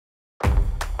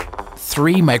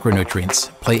Three micronutrients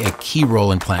play a key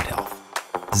role in plant health.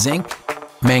 Zinc,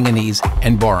 manganese,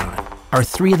 and boron are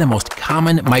three of the most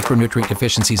common micronutrient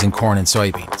deficiencies in corn and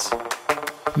soybeans.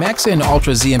 MAX-IN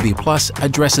Ultra ZMB Plus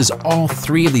addresses all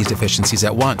three of these deficiencies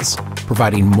at once,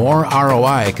 providing more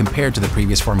ROI compared to the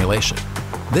previous formulation.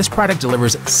 This product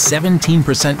delivers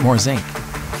 17% more zinc,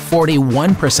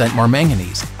 41% more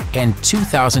manganese, and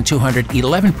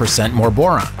 2,211% more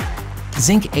boron.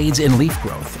 Zinc aids in leaf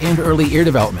growth and early ear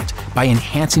development by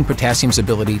enhancing potassium's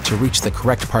ability to reach the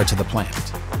correct parts of the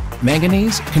plant.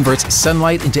 Manganese converts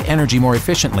sunlight into energy more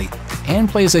efficiently and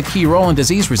plays a key role in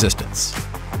disease resistance.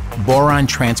 Boron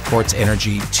transports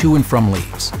energy to and from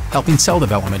leaves, helping cell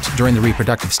development during the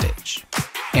reproductive stage.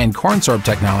 And corn sorb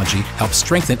technology helps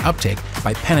strengthen uptake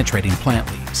by penetrating plant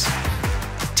leaves.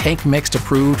 Tank Mixed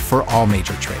approved for all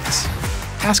major traits.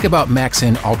 Ask about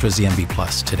MAX-IN Ultra ZMB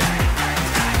Plus today.